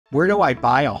Where do I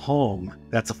buy a home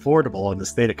that's affordable in the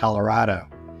state of Colorado?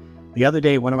 The other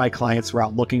day, one of my clients were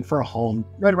out looking for a home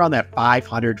right around that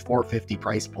 500, 450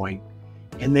 price point,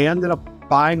 and they ended up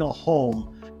buying a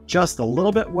home just a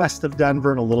little bit west of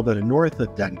Denver and a little bit north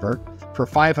of Denver for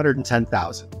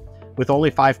 $510,000 with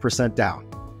only 5% down.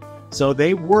 So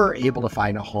they were able to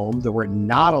find a home. There were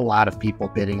not a lot of people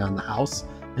bidding on the house,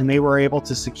 and they were able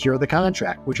to secure the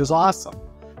contract, which is awesome.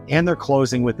 And they're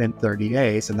closing within 30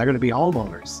 days, and they're going to be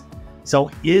homeowners. So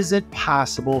is it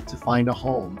possible to find a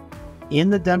home in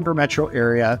the Denver metro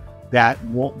area that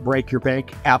won't break your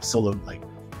bank? Absolutely.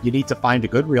 You need to find a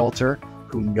good realtor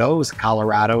who knows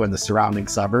Colorado and the surrounding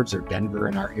suburbs, or Denver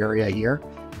in our area here,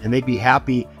 and they'd be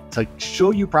happy to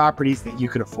show you properties that you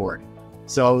can afford.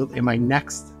 So in my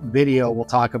next video, we'll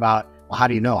talk about, well, how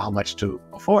do you know how much to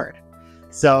afford?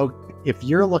 So if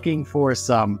you're looking for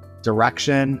some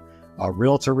direction, a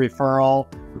realtor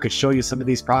referral who could show you some of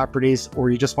these properties, or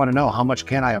you just want to know how much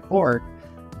can I afford,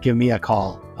 give me a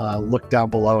call. Look down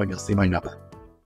below and you'll see my number.